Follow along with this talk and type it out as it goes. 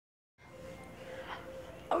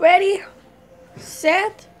Ready,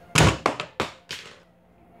 set.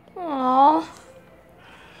 Aww.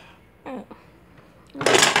 I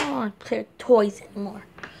don't want to play toys anymore.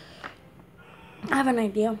 I have an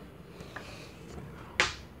idea.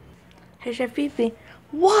 Hey, Chef Fifi.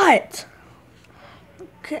 What?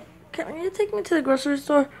 Can you take me to the grocery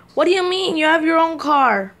store? What do you mean? You have your own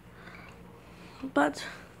car. But,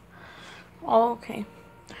 oh, okay.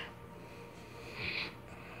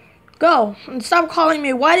 Go and stop calling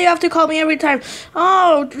me. Why do you have to call me every time?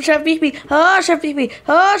 Oh, Chef Fifi. Oh, Chef Fifi.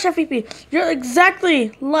 Oh, Chef Fifi. You're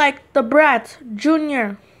exactly like the brat,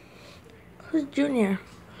 Junior. Who's Junior?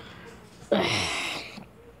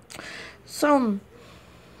 Some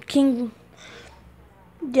king.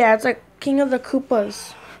 Yeah, it's like King of the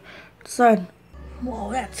Koopas son.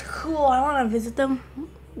 Whoa, that's cool. I want to visit them.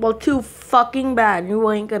 Well, too fucking bad. You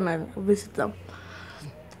ain't gonna visit them.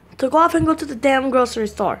 So go off and go to the damn grocery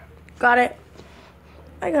store. Got it?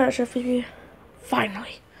 I got it, Chef Fifi.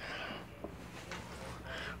 Finally.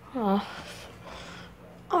 Oh,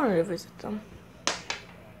 I want to visit them.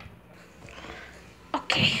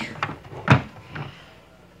 Okay.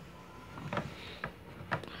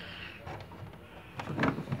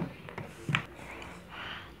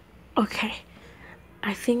 Okay.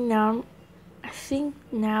 I think now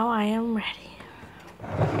I am ready.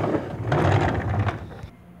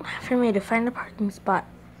 For me to find a parking spot.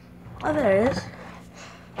 Oh, there it is.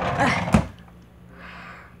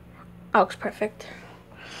 Oh, looks perfect.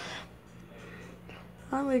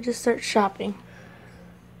 Why don't we just start shopping?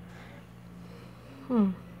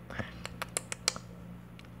 Ew.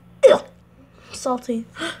 Salty.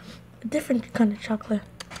 A different kind of chocolate.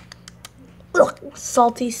 Ugh,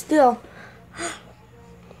 salty still.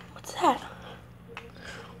 What's that?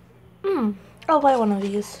 I'll buy one of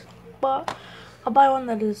these. But I'll buy one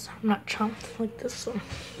that is not chomped like this one.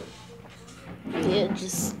 Yeah,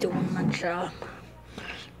 just doing my job.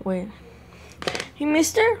 Wait. Hey,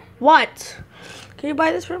 mister? What? Can you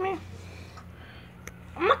buy this for me?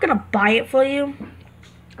 I'm not gonna buy it for you.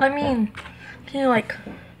 I mean, can you like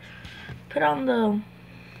put on the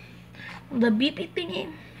beepy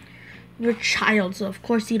thingy? You're a child, so of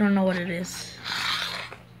course you don't know what it is.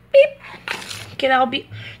 Beep. Okay, that'll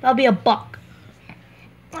be a buck.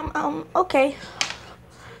 Okay.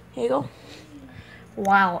 Here you go.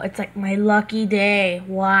 Wow, it's like my lucky day.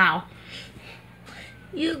 Wow.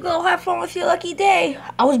 You go have fun with your lucky day.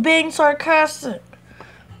 I was being sarcastic.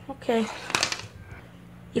 Okay.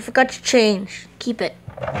 You forgot your change. Keep it.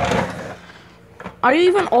 Are you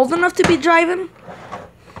even old enough to be driving?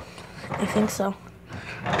 I think so.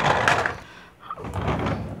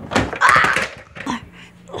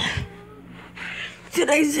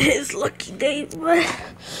 Today's his lucky day, but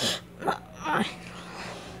not mine.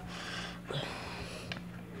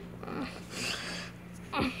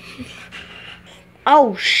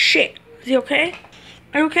 Oh shit! Is he okay?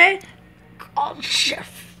 Are you okay? Oh,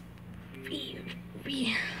 Chef.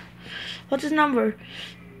 What's his number?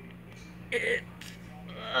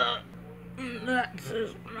 That's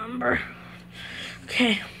his number.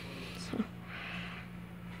 Okay.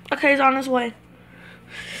 Okay, he's on his way.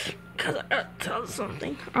 Cause I gotta tell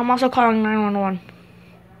something. I'm also calling 911.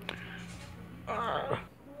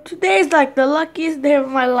 Today's like the luckiest day of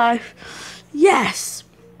my life. Yes!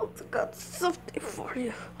 I've got something for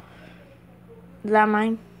you. Is that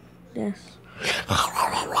mine? Yes.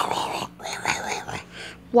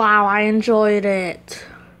 Wow, I enjoyed it.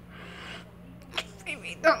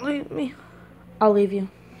 Baby, don't leave me. I'll leave you.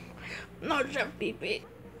 No, Chef Pee-Pee.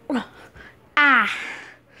 Ah!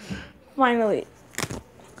 Finally.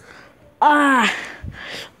 Ah!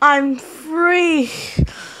 I'm free!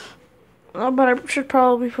 Oh, but I should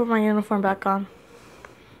probably put my uniform back on.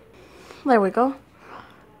 There we go.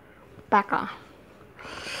 Back on.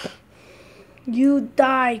 You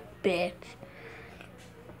die, bitch.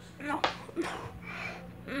 No.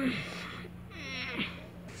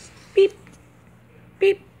 Beep.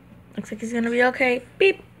 Beep. Looks like he's gonna be okay.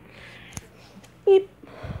 Beep. Beep.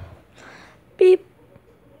 Beep.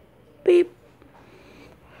 Beep.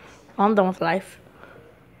 I'm done with life.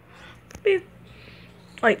 Beep.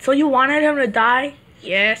 Wait, so you wanted him to die?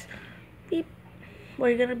 Yes. Beep. Well,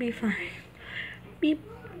 you're gonna be fine. Beep.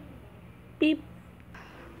 Beep.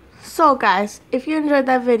 So guys, if you enjoyed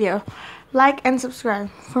that video, like and subscribe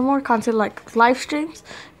for more content like live streams,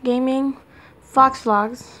 gaming, Fox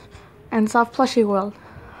vlogs, and Soft Plushie World.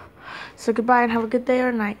 So goodbye and have a good day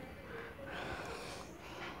or night.